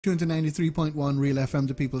Tuned to 93.1 Real FM,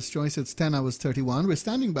 the People's Choice. It's 10 hours 31. We're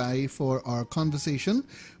standing by for our conversation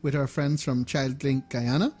with our friends from ChildLink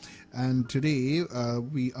Guyana. And today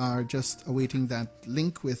we are just awaiting that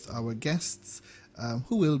link with our guests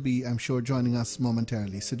who will be, I'm sure, joining us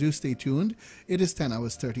momentarily. So do stay tuned. It is 10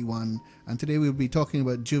 hours 31. And today we'll be talking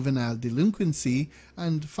about juvenile delinquency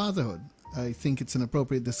and fatherhood. I think it's an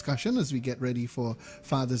appropriate discussion as we get ready for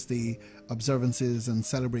Father's Day observances and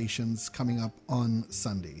celebrations coming up on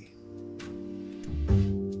Sunday.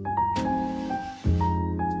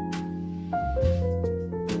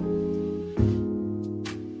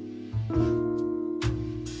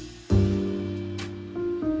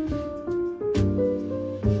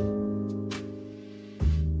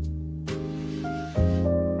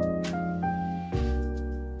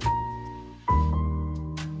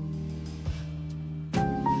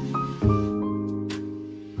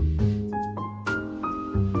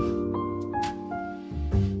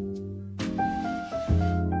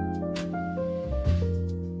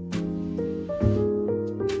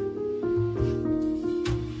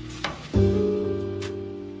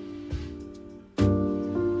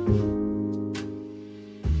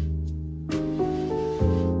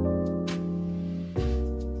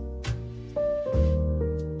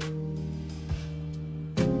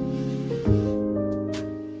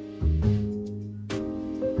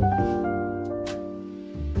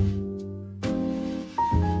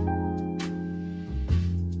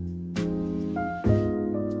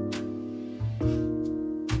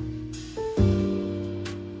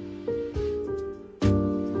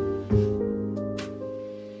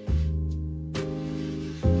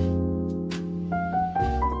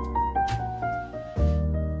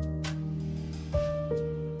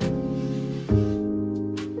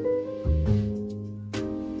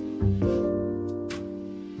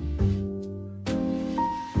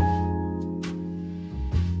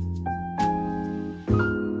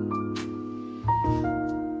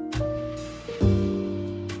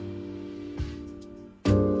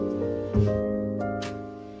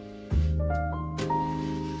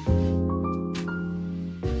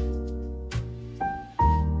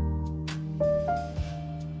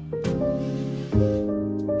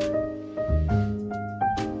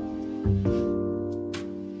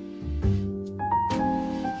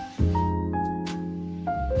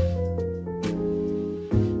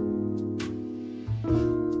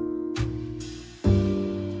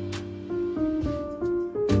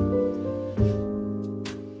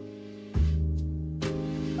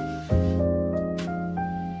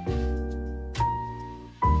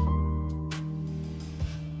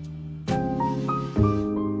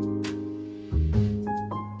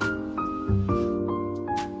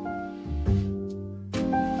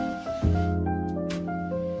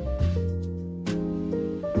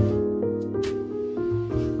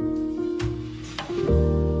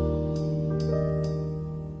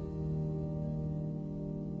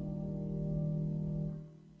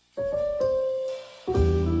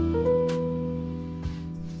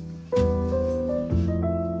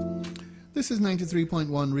 This is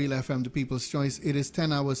 93.1 Real FM, the People's Choice. It is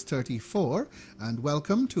 10 hours 34, and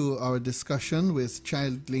welcome to our discussion with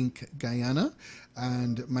ChildLink Guyana.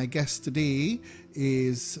 And my guest today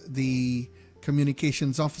is the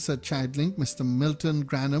Communications Officer at ChildLink, Mr. Milton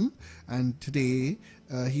Granham, and today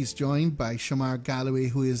he's joined by Shamar Galloway,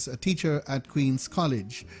 who is a teacher at Queen's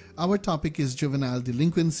College. Our topic is juvenile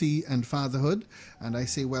delinquency and fatherhood, and I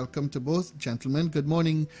say welcome to both gentlemen. Good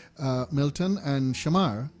morning, Milton and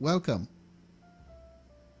Shamar. Welcome.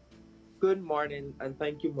 Good morning, and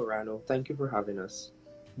thank you, Morano. Thank you for having us.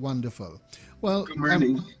 Wonderful. Well, good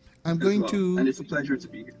morning. I'm going to... And it's a pleasure to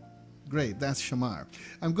be here. Great, that's Shamar.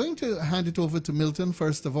 I'm going to hand it over to Milton,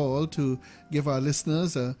 first of all, to give our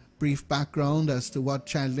listeners a brief background as to what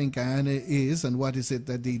ChildLink Guyana is and what is it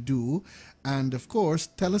that they do. And, of course,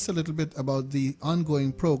 tell us a little bit about the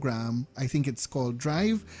ongoing program. I think it's called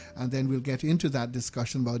Drive, and then we'll get into that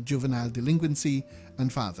discussion about juvenile delinquency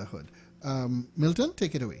and fatherhood. Milton,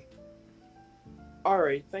 take it away. All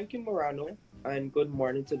right, thank you, Morano, and good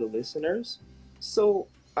morning to the listeners. So,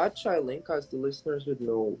 at ChildLink, as the listeners would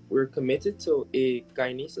know, we're committed to a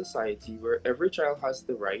Guyanese society where every child has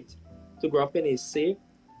the right to grow up in a safe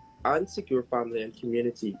and secure family and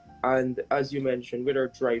community. And as you mentioned, with our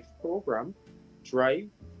DRIVE program,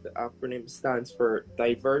 DRIVE, the acronym stands for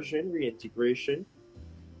Diversion, Reintegration,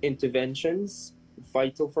 Interventions,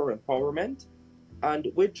 Vital for Empowerment.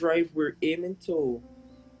 And with DRIVE, we're aiming to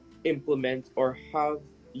implement or have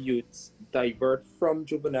youths divert from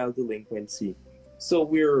juvenile delinquency. So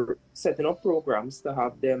we're setting up programs to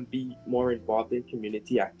have them be more involved in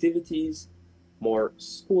community activities, more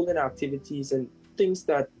schooling activities, and things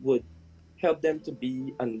that would help them to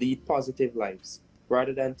be and lead positive lives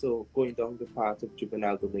rather than to going down the path of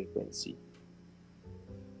juvenile delinquency.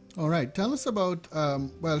 All right. Tell us about,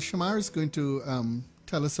 well, Shamar is going to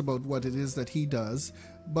tell us about what it is that he does,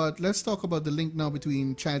 but let's talk about the link now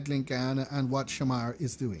between ChildLink Guyana and what Shamar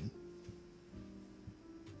is doing.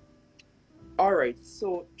 All right,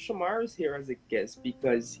 so Shamar is here as a guest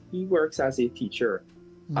because he works as a teacher,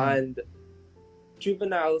 and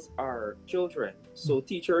juveniles are children. So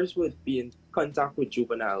teachers would be in contact with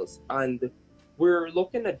juveniles, and we're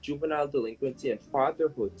looking at juvenile delinquency and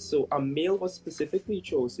fatherhood. So a male was specifically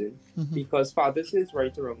chosen because Father's Day is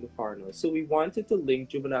right around the corner. So we wanted to link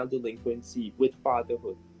juvenile delinquency with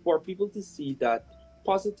fatherhood for people to see that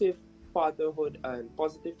positive fatherhood and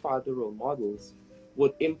positive father role models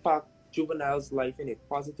would impact juveniles' life in a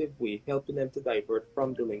positive way, helping them to divert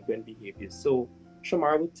from delinquent behaviors. So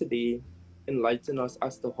Shamar would today enlighten us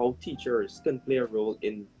as to how teachers can play a role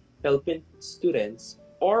in helping students,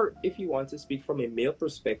 or if you want to speak from a male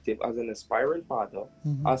perspective as an aspiring father,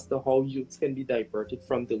 as to how youths can be diverted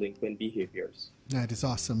from delinquent behaviors. That is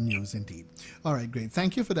awesome news indeed. All right, great.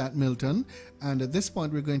 Thank you for that, Milton. And at this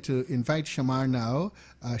point, we're going to invite Shamar now.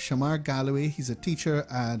 Shamar Galloway, he's a teacher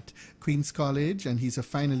at Queen's College, and he's a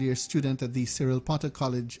final year student at the Cyril Potter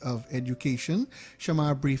College of Education.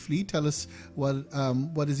 Shamar, briefly, tell us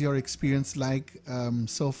what is your experience like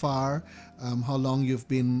so far, how long you've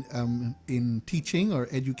been in teaching or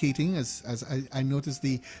educating, as I noticed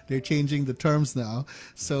they're changing the terms now.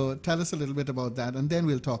 So tell us a little bit about that, and then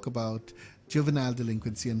we'll talk about juvenile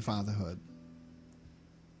delinquency and fatherhood.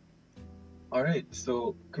 All right,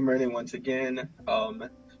 so good morning once again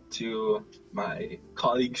to my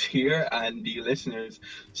colleagues here and the listeners.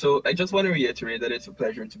 So I just want to reiterate that it's a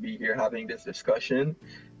pleasure to be here having this discussion.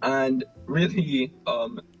 And really,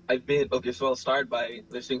 so I'll start by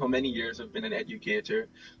listing how many years I've been an educator.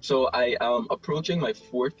 So I am approaching my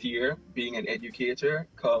 4th year being an educator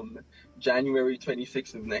come January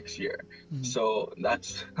 26th of next year. So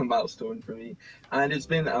that's a milestone for me. And it's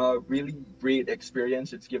been a really great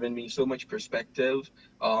experience. It's given me so much perspective.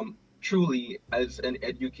 Truly, as an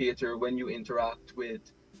educator, when you interact with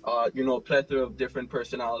a plethora of different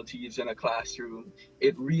personalities in a classroom,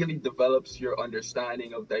 it really develops your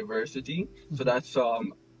understanding of diversity. So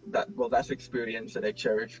that's experience that I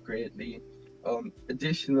cherish greatly.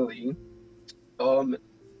 Additionally,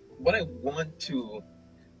 what I want to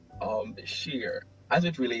share as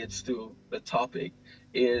it relates to the topic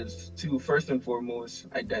is to first and foremost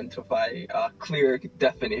identify a clear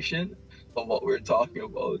definition of what we're talking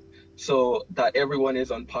about, so that everyone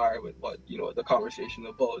is on par with what the conversation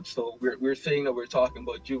about. So we're saying that we're talking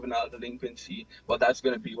about juvenile delinquency, but that's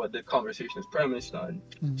going to be what the conversation is premised on.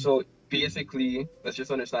 So basically, let's just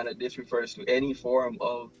understand that this refers to any form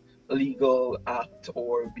of illegal act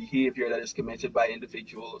or behavior that is committed by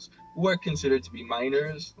individuals who are considered to be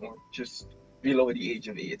minors or just below the age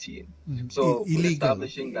of 18. So with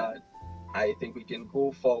establishing that, I think we can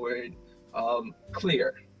go forward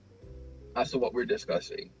clear as to what we're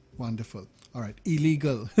discussing. Wonderful. All right.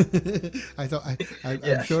 Illegal.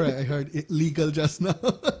 I'm sure I heard legal just now.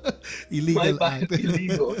 Illegal act.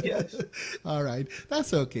 Illegal, yes. All right.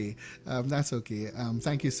 That's okay.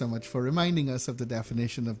 Thank you so much for reminding us of the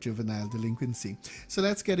definition of juvenile delinquency. So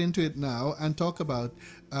let's get into it now and talk about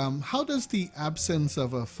how does the absence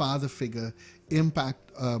of a father figure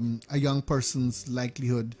impact a young person's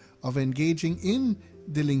likelihood of engaging in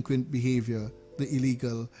delinquent behavior, the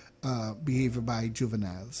illegal behavior by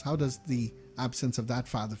juveniles? How does the absence of that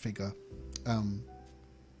father figure,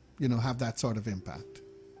 have that sort of impact?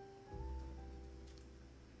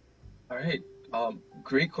 All right,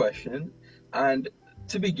 great question. And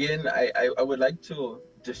to begin, I would like to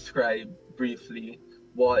describe briefly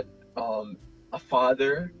what a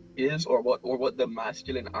father is, or what the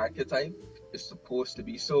masculine archetype is supposed to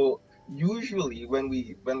be. So usually when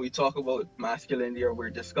we talk about masculinity, or we're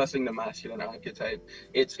discussing the masculine archetype,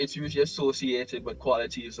 it's usually associated with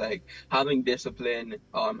qualities like having discipline,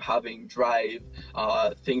 having drive,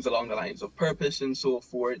 things along the lines of purpose and so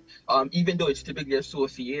forth. Even though it's typically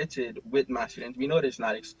associated with masculinity, we know that it's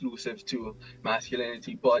not exclusive to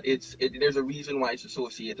masculinity, but there's a reason why it's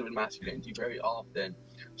associated with masculinity very often.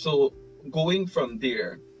 So going from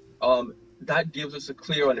there, that gives us a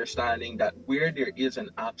clear understanding that where there is an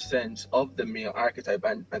absence of the male archetype,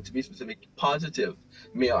 and to be specific, positive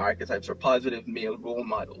male archetypes or positive male role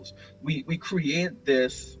models, we create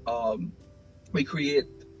this, we create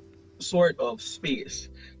sort of space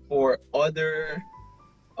for other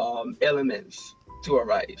elements to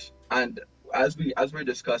arise. And as we're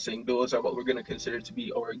discussing, those are what we're going to consider to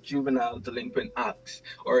be our juvenile delinquent acts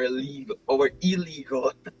or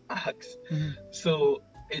illegal acts. Mhm. So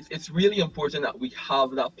it's really important that we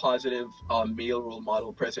have that positive male role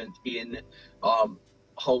model present in um,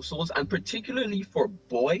 households, and particularly for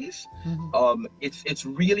boys. Mhm. It's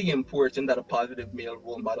really important that a positive male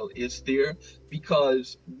role model is there,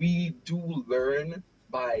 because we do learn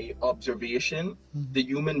by observation. Mhm. The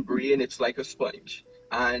human brain, it's like a sponge,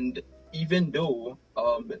 and even though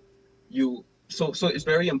you so it's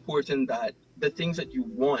very important that the things that you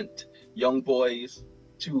want young boys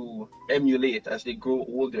to emulate as they grow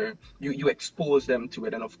older, you expose them to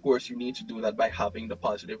it. And of course you need to do that by having the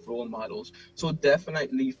positive role models. So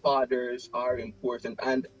definitely fathers are important.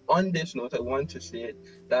 And on this note, I want to say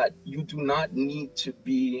that you do not need to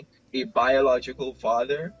be a biological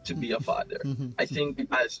father to be a father. Mhm. I think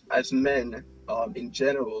as men, in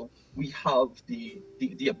general, we have the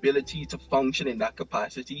ability to function in that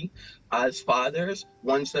capacity as fathers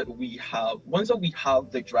once that we have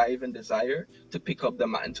the drive and desire to pick up the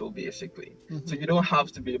mantle, basically. So Mhm. you don't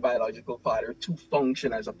have to be a biological father to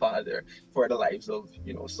function as a father for the lives of,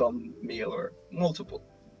 some male or multiple.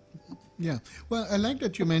 Yeah. Well, I like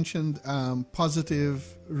that you mentioned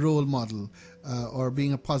positive role model or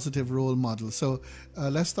being a positive role model. So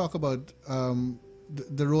let's talk about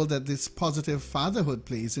the role that this positive fatherhood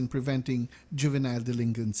plays in preventing juvenile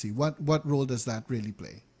delinquency. What role does that really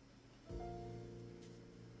play?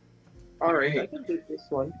 All right, I Great. can take this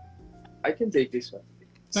one. I can take this one.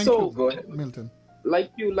 Thank So, you, Go ahead. Milton.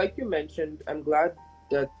 like you mentioned, I'm glad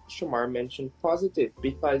that Shamar mentioned positive,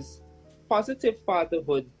 because positive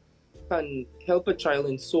fatherhood can help a child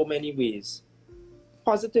in so many ways.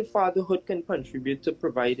 Positive fatherhood can contribute to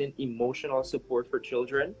providing emotional support for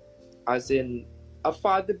children, as in a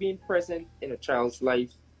father being present in a child's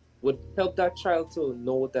life would help that child to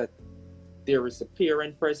know that there is a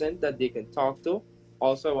parent present that they can talk to.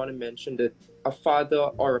 Also, I want to mention that a father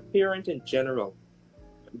or a parent in general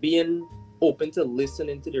being open to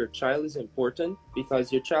listening to their child is important,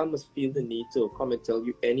 because your child must feel the need to come and tell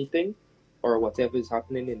you anything or whatever is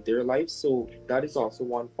happening in their life. So that is also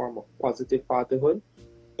one form of positive fatherhood.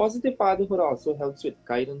 Positive fatherhood also helps with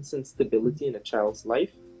guidance and stability in a child's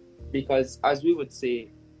life, because, as we would say,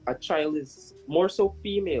 a child is more so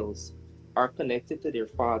females are connected to their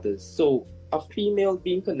fathers. So a female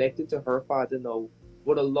being connected to her father now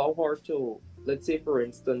would allow her to, let's say, for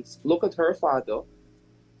instance, look at her father,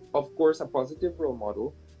 of course, a positive role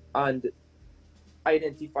model, and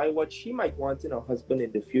identify what she might want in a husband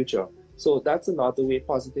in the future. So that's another way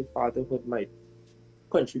positive fatherhood might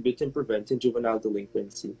contribute in preventing juvenile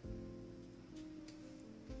delinquency.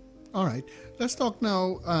 All right. Let's talk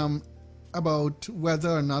now about whether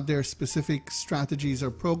or not there are specific strategies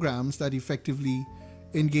or programs that effectively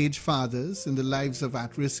engage fathers in the lives of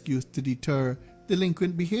at-risk youth to deter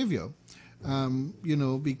delinquent behavior.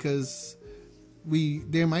 Because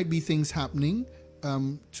there might be things happening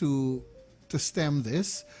to stem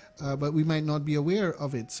this, but we might not be aware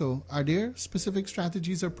of it. So, are there specific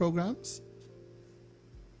strategies or programs?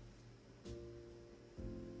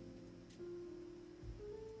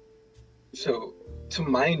 So, to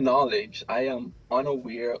my knowledge, I am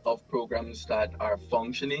unaware of programs that are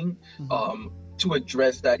functioning Mm-hmm. to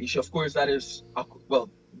address that issue. Of course, that is, well,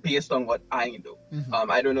 based on what I know. Mm-hmm.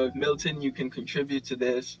 I don't know if Milton, you can contribute to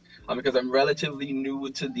this, because I'm relatively new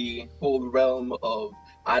to the whole realm of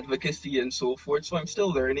advocacy and so forth. So I'm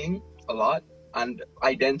still learning a lot and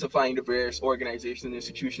identifying the various organizations and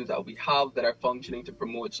institutions that we have that are functioning to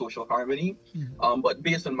promote social harmony. Mm-hmm. But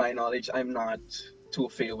based on my knowledge, I'm not too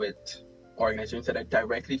familiar with organizations that are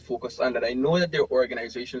directly focused on that. I know that there are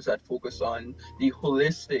organizations that focus on the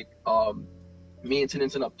holistic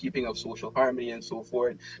maintenance and upkeeping of social harmony and so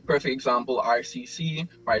forth. Perfect example, RCC,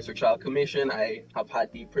 Rights for Child Commission. I have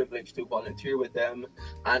had the privilege to volunteer with them,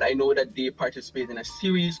 and I know that they participate in a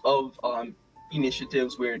series of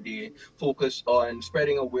initiatives where they focus on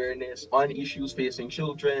spreading awareness on issues facing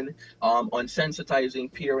children, on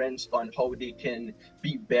sensitizing parents on how they can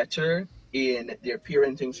be better in their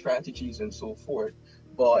parenting strategies and so forth.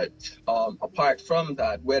 But apart from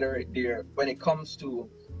that, when it comes to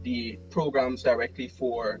the programs directly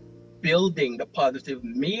for building the positive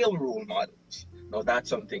male role models, now that's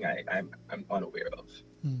something I'm unaware of.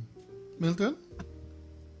 Milton?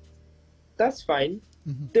 That's fine.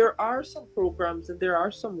 Mm-hmm. There are some programs and there are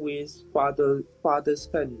some ways fathers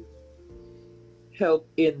can help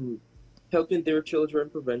in helping their children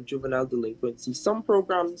prevent juvenile delinquency. Some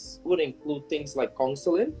programs would include things like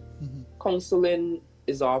counseling. Mm-hmm. Counseling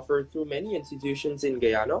is offered through many institutions in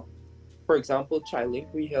Guyana. For example,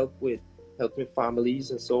 ChildLink, we help with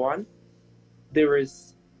families and so on. There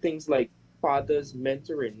is things like fathers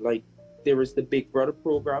mentoring, like there is the Big Brother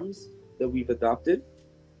programs that we've adopted,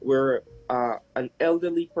 where an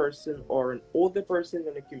elderly person or an older person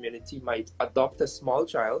in the community might adopt a small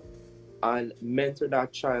child and mentor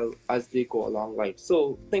that child as they go along life.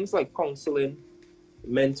 So things like counseling,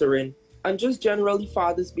 mentoring, and just generally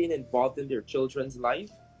fathers being involved in their children's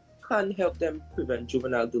life can help them prevent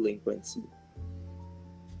juvenile delinquency.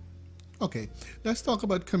 Okay, let's talk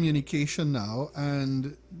about communication now,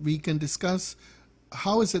 and we can discuss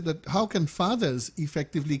how can fathers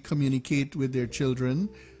effectively communicate with their children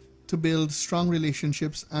to build strong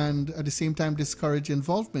relationships and at the same time discourage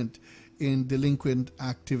involvement in delinquent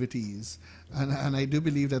activities. And I do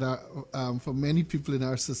believe that for many people in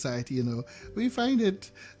our society, we find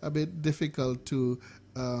it a bit difficult to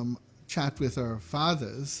chat with our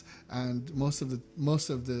fathers, and most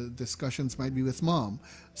of the discussions might be with mom.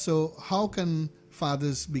 So how can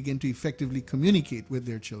fathers begin to effectively communicate with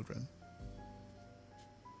their children?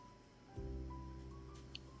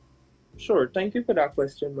 Sure, thank you for that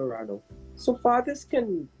question, Morano. So fathers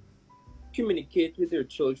can communicate with their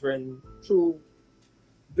children through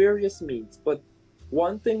various means, but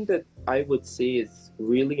one thing that I would say is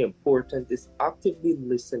really important is actively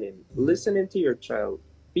listening to your child,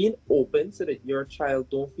 being open so that your child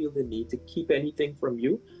don't feel the need to keep anything from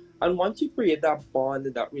you. And once you create that bond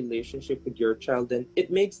and that relationship with your child, then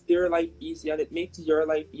it makes their life easy, and it makes your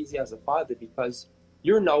life easy as a father, because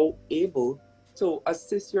you're now able to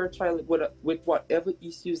assist your child with whatever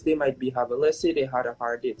issues they might be having. Let's say they had a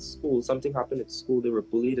hard day at school, something happened at school, they were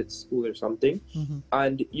bullied at school or something,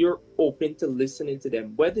 and you're open to listening to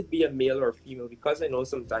them, whether it be a male or a female, because I know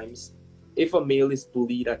sometimes if a male is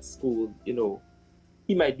bullied at school,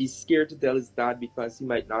 he might be scared to tell his dad because he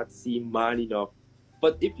might not seem man enough.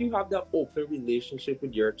 But if you have that open relationship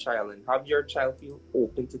with your child and have your child feel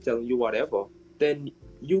open to telling you whatever, then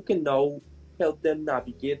you can now help them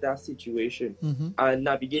navigate that situation. And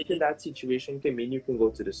navigating that situation can mean you can go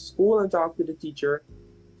to the school and talk to the teacher.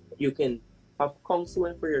 You can have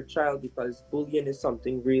counseling for your child, because bullying is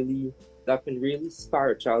something really that can really scar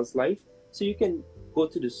a child's life. So you can go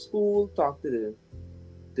to the school, talk to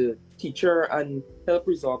the teacher, and help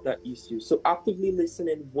resolve that issue. So actively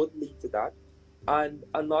listening would lead to that. And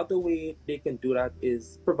another way they can do that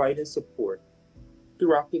is providing support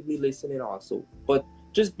through actively listening also. But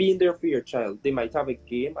just being there for your child. They might have a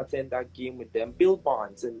game, attend that game with them, build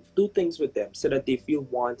bonds and do things with them so that they feel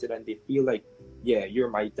wanted and they feel like, yeah, you're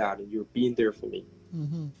my dad and you're being there for me.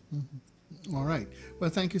 All right. Well,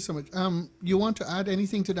 thank you so much. You want to add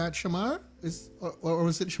anything to that, Shamar? Or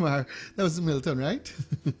was it Shamar? That was Milton, right?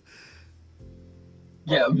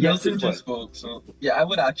 Yeah, Milton just spoke. So yeah, I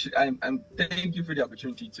would actually, I'm thank you for the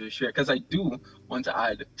opportunity to share, because I do want to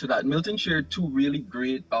add to that. Milton shared two really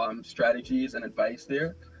great strategies and advice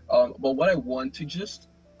there. But what I want to just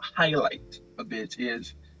highlight a bit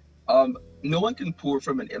is no one can pour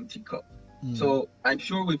from an empty cup. So I'm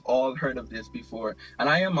sure we've all heard of this before, and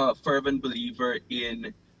I am a fervent believer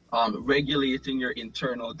in regulating your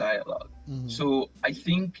internal dialogue. So I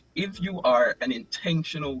think if you are an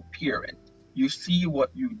intentional parent, you see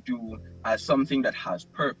what you do as something that has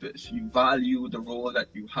purpose. You value the role that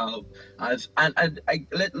you have as,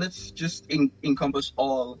 let's just encompass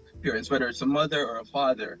all parents, whether it's a mother or a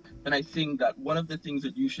father. And I think that one of the things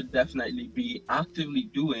that you should definitely be actively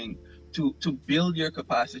doing to build your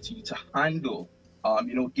capacity to handle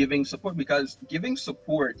giving support, because giving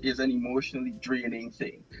support is an emotionally draining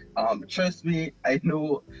thing. Trust me, I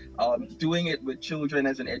know doing it with children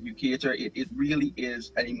as an educator, it really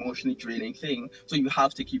is an emotionally draining thing. So you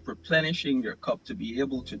have to keep replenishing your cup to be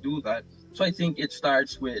able to do that. So I think it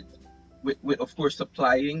starts with of course,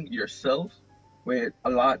 supplying yourself with a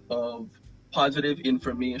lot of positive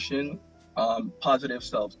information, positive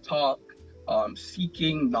self-talk,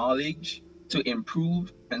 seeking knowledge to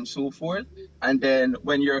improve and so forth. And then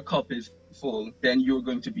when your cup is full, then you're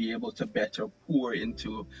going to be able to better pour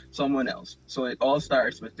into someone else. So it all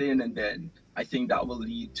starts within, and then I think that will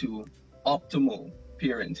lead to optimal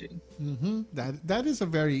parenting. That is a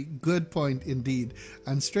very good point indeed.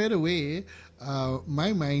 And straight away,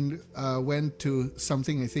 my mind went to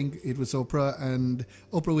something. I think it was Oprah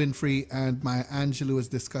Winfrey and Maya Angelou was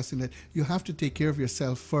discussing that you have to take care of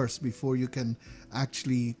yourself first before you can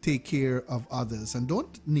actually take care of others. And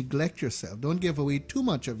don't neglect yourself. Don't give away too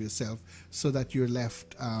much of yourself so that you're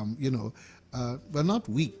left, well, not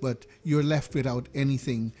weak, but you're left without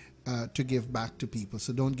anything to give back to people.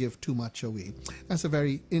 So don't give too much away. That's a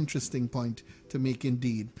very interesting point to make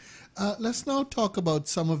indeed. Let's now talk about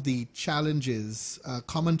some of the challenges,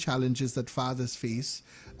 common challenges that fathers face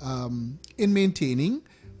in maintaining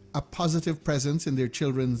a positive presence in their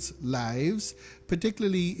children's lives,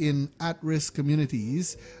 particularly in at-risk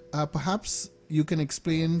communities. Perhaps you can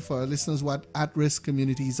explain for our listeners what at-risk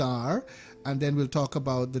communities are, and then we'll talk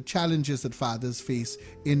about the challenges that fathers face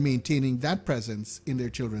in maintaining that presence in their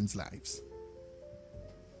children's lives.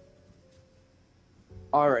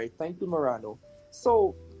 All right, thank you, Morano.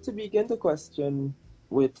 So, to begin the question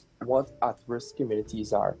with what at-risk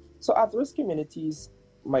communities are. So, at-risk communities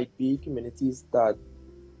might be communities that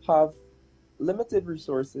have limited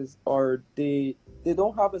resources, or they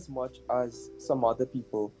don't have as much as some other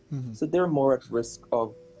people. Mm-hmm. So they're more at risk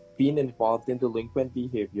of being involved in delinquent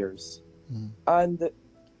behaviors. Mm-hmm. And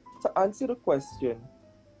to answer the question,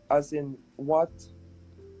 as in what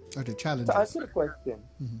are the challenges? To answer the question,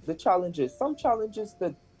 mm-hmm. the challenges, some challenges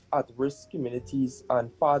that at-risk communities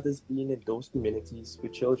and fathers being in those communities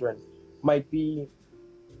with children might be,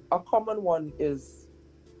 a common one is,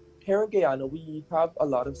 here in Guyana, we have a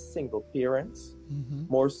lot of single parents, mm-hmm.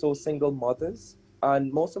 more so single mothers,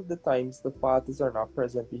 and most of the times the fathers are not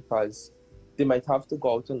present because they might have to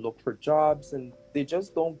go out and look for jobs, and they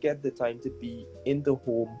just don't get the time to be in the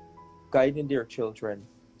home guiding their children.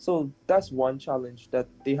 So that's one challenge, that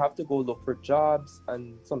they have to go look for jobs,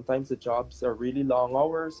 and sometimes the jobs are really long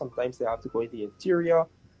hours, sometimes they have to go in the interior,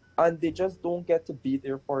 and they just don't get to be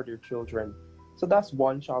there for their children. So that's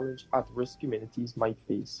one challenge at-risk communities might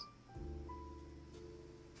face.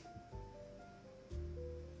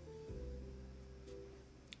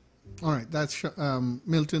 All right, that's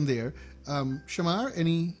Milton there. Shamar,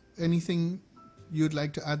 anything you'd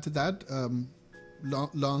like to add to that?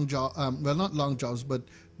 Long job, well, not long jobs, but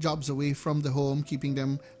jobs away from the home, keeping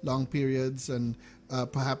them long periods, and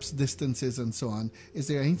perhaps distances and so on. Is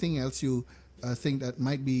there anything else you think that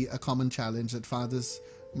might be a common challenge that fathers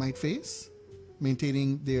might face,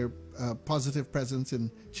 maintaining their positive presence in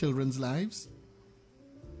children's lives?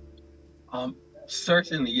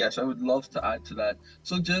 Certainly, yes. I would love to add to that.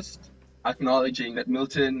 So just acknowledging that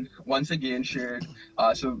Milton once again shared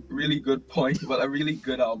some really good point, well, a really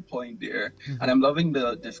good point there. Mm-hmm. And I'm loving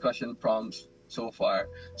the discussion prompts so far.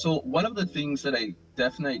 So one of the things that I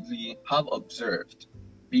definitely have observed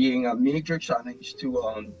being a major challenge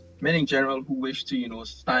to men in general who wish to,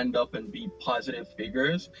 stand up and be positive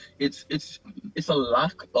figures, it's a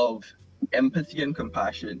lack of empathy and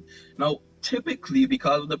compassion. Now, typically,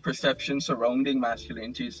 because of the perception surrounding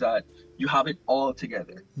masculinity, is that you have it all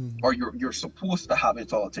together, mm-hmm. or you're supposed to have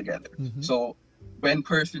it all together. Mm-hmm. So when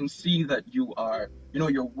persons see that you are,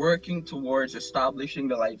 you're working towards establishing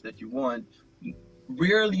the life that you want,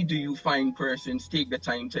 rarely do you find persons take the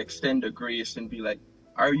time to extend a grace and be like,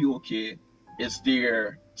 are you okay? Is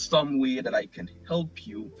there some way that I can help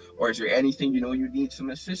you? Or is there anything, you need some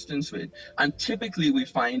assistance with? And typically we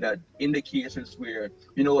find that in the cases where,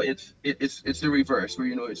 it's the reverse, where,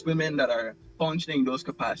 it's women that are functioning those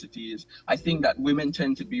capacities. I think that women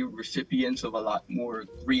tend to be recipients of a lot more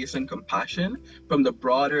grace and compassion from the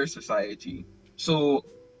broader society. So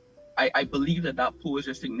I believe that poses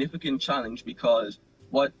a significant challenge, because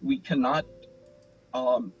what we cannot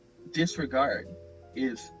disregard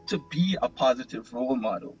is to be a positive role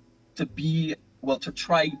model, to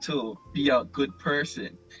try to be a good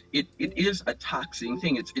person. It is a taxing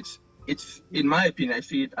thing. It's in my opinion, I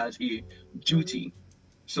see it as a duty.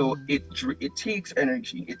 So it takes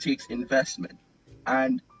energy, it takes investment,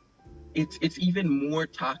 and it's even more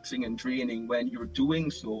taxing and draining when you're doing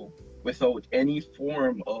so without any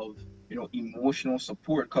form of emotional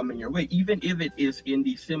support coming your way, even if it is in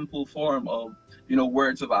the simple form of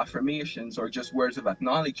words of affirmations or just words of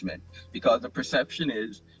acknowledgement, because the perception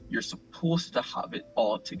is you're supposed to have it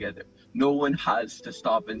all together. No one has to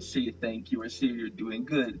stop and say thank you or say you're doing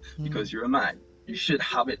good because you're a man. You should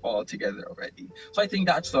have it all together already. So I think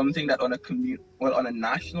that's something that on a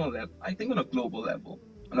national level, I think on a global level,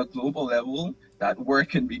 that work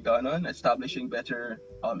can be done on establishing better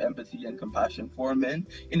empathy and compassion for men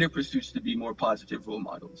in their pursuits to be more positive role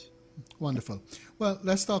models. Wonderful. Well,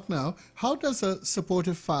 let's talk now. How does a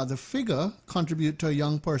supportive father figure contribute to a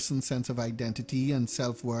young person's sense of identity and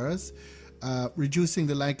self-worth, reducing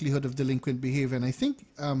the likelihood of delinquent behavior? And I think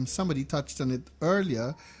somebody touched on it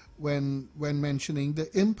earlier when mentioning the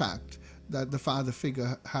impact that the father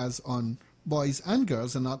figure has on boys and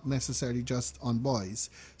girls, and not necessarily just on boys.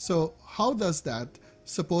 So how does that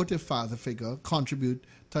supportive father figure contribute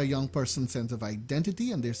to a young person's sense of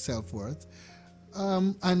identity and their self-worth,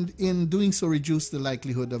 and in doing so reduce the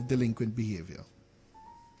likelihood of delinquent behavior?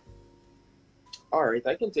 All right,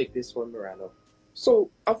 I can take this one, Morano. So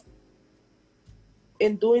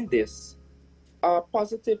in doing this, a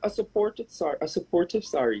supportive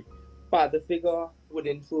father figure would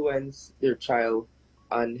influence their child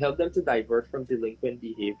and help them to divert from delinquent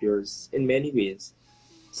behaviors in many ways.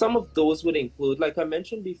 Some of those would include, like I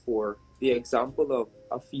mentioned before, the example of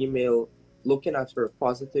a female looking at her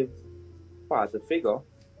positive father figure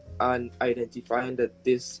and identifying that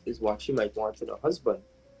this is what she might want in a husband.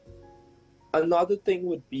 Another thing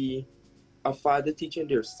would be a father teaching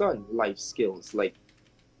their son life skills like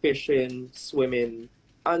fishing, swimming,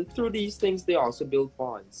 and through these things they also build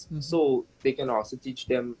bonds. So they can also teach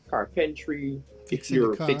them carpentry. If Fixing the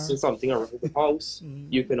you're car. fixing something around the house,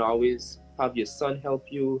 you can always have your son help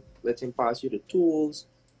you, let him pass you the tools,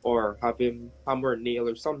 or have him hammer a nail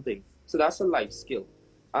or something. So that's a life skill.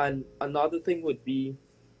 And another thing would be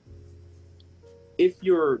if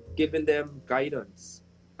you're giving them guidance,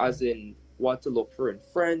 as in what to look for in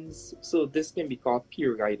friends. So this can be called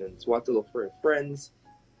peer guidance, what to look for in friends,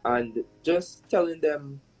 and just telling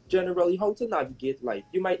them generally how to navigate life.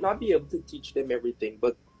 You might not be able to teach them everything,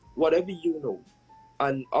 but whatever you know.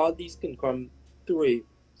 And all these can come through a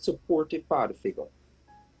supportive father figure.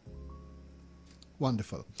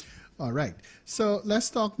 Wonderful. All right. So let's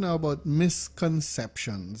talk now about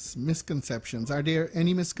misconceptions. Misconceptions. Are there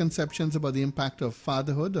any misconceptions about the impact of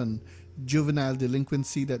fatherhood on juvenile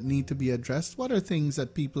delinquency that need to be addressed? What are things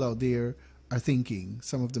that people out there are thinking,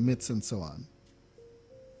 some of the myths and so on?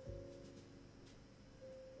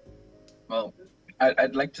 Well,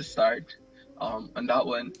 I'd like to start on that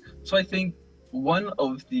one. So I think one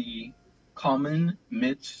of the common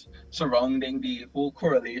myths surrounding the whole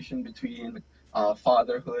correlation between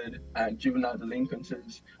fatherhood and juvenile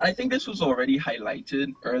delinquencies, and I think this was already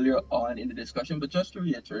highlighted earlier on in the discussion, but just to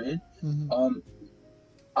reiterate,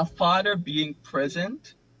 a father being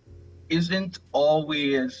present isn't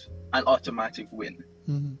always an automatic win.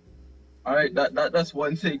 All right, that's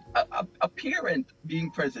one thing. A parent being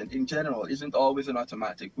present in general isn't always an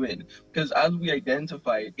automatic win, because as we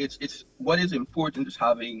identified, it's what is important is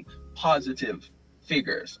having positive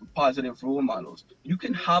figures, positive role models. You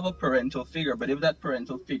can have a parental figure, but if that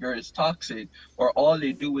parental figure is toxic, or all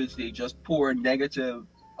they do is they just pour negative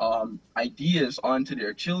ideas onto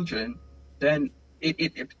their children, then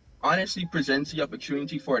it honestly presents the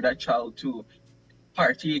opportunity for that child to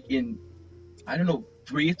partake in, I don't know,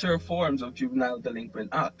 greater forms of juvenile delinquent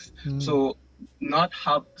acts. So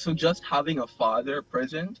just having a father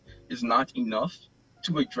present is not enough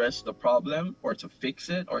to address the problem or to fix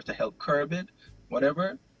it or to help curb it,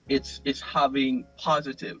 whatever. It's having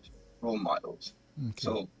positive role models. Okay.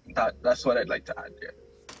 So that's what I'd like to add there.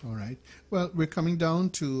 All right. Well, we're coming down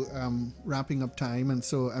to wrapping up time, and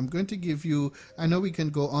so I'm going to give you, I know we can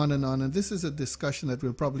go on, and this is a discussion that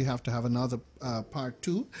we'll probably have to have another part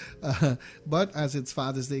two, but as it's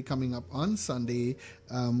Father's Day coming up on Sunday,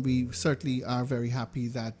 we certainly are very happy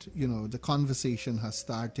that, you know, the conversation has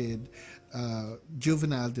started.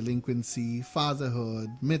 Juvenile delinquency, fatherhood,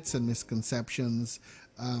 myths and misconceptions.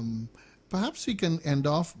 Perhaps we can end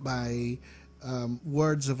off by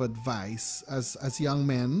words of advice as young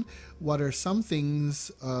men. What are some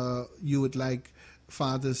things you would like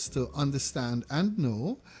fathers to understand and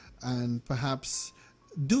know, and perhaps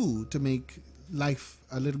do to make life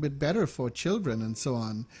a little bit better for children and so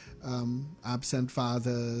on? Absent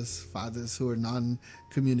fathers, fathers who are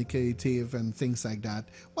non-communicative and things like that.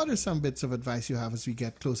 What are some bits of advice you have as we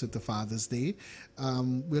get closer to Father's Day?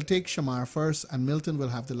 We'll take Shamar first, and Milton will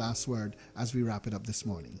have the last word as we wrap it up this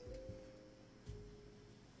morning.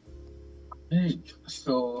 Hey,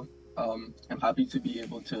 so I'm happy to be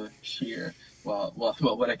able to share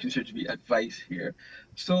what I consider to be advice here.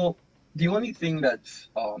 So the only thing that's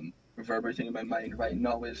reverberating in my mind right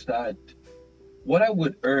now is that what I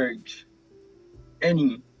would urge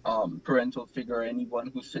any parental figure or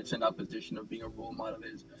anyone who sits in that position of being a role model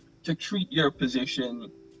is to treat your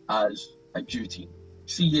position as a duty.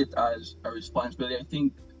 See it as a responsibility. I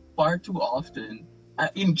think far too often,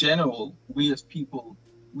 in general, we as people,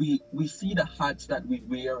 we see the hats that we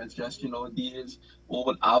wear as just, you know, these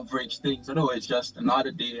old average things. I know it's just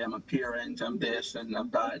another day, I'm a parent, I'm this and I'm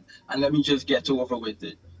that, and let me just get over with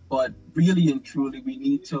it. But really and truly, we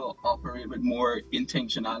need to operate with more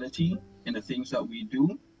intentionality in the things that we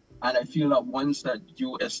do. And I feel that once that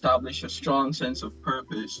you establish a strong sense of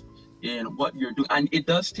purpose in what you're doing, and it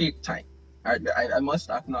does take time. I must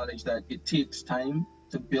acknowledge that it takes time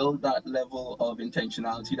to build that level of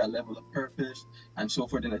intentionality, that level of purpose, and so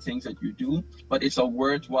forth in the things that you do. But it's a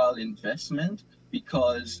worthwhile investment,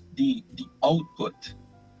 because the output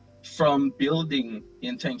from building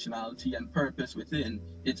intentionality and purpose within,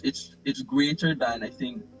 it's greater than, I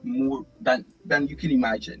think, more than you can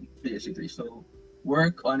imagine, basically. So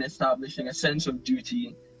work on establishing a sense of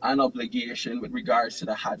duty and obligation with regards to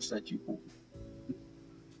the hats that you hold.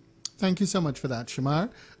 Thank you so much for that, Shamar.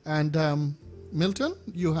 And Milton,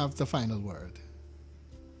 you have the final word.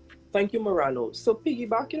 Thank you, Morano. So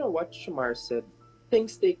piggybacking on what Shamar said,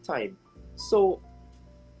 things take time. So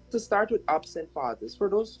to start with absent fathers, for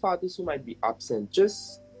those fathers who might be absent,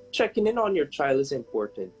 just checking in on your child is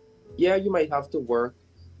important. Yeah, you might have to work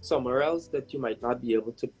somewhere else that you might not be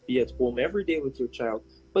able to be at home every day with your child,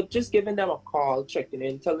 but just giving them a call, checking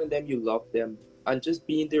in, telling them you love them, and just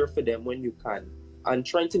being there for them when you can, and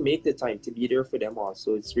trying to make the time to be there for them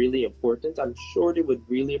also. It's really important. I'm sure they would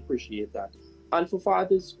really appreciate that. And for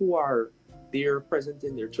fathers who are there present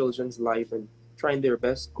in their children's life and trying their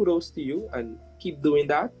best, kudos to you, and keep doing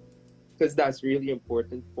that, because that's really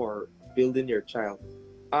important for building your child.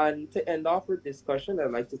 And to end off our discussion,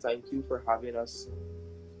 I'd like to thank you for having us,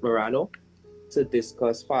 Morano, to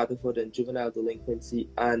discuss fatherhood and juvenile delinquency.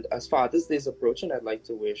 And as Father's Day is approaching, I'd like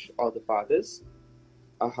to wish all the fathers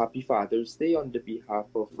a happy Father's Day on the behalf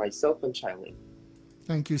of myself and Chilling.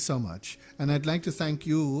 Thank you so much. And I'd like to thank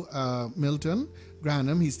you, Milton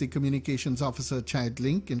Granham. He's the Communications Officer at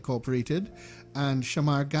ChildLink Incorporated, and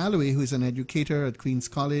Shamar Galloway, who is an educator at Queen's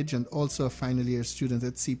College and also a final year student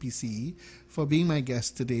at CPC, for being my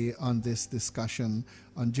guest today on this discussion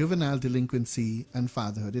on juvenile delinquency and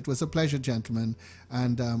fatherhood. It was a pleasure, gentlemen,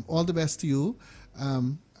 and all the best to you.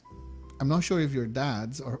 I'm not sure if you're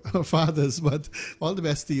dads or fathers, but all the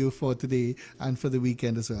best to you for today and for the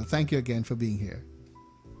weekend as well. Thank you again for being here.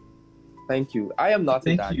 Thank you. I am not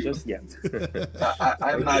a dad you. just yet.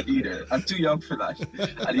 I'm not either. I'm too young for that.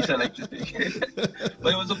 At least I like to think.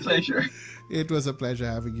 But it was a pleasure. It was a pleasure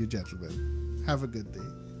having you, gentlemen. Have a good day.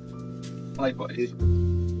 Likewise.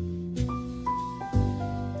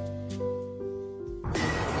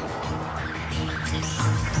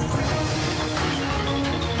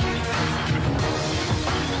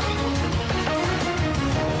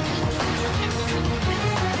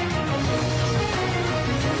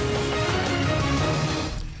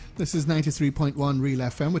 This is 93.1 Real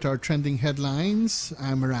FM with our trending headlines.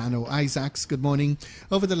 I'm Morano Isaacs. Good morning.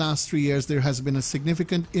 Over the last 3 years, there has been a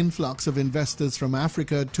significant influx of investors from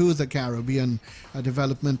Africa to the Caribbean. A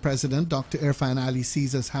development president, Dr. Irfan Ali,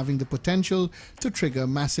 sees as having the potential to trigger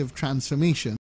massive transformation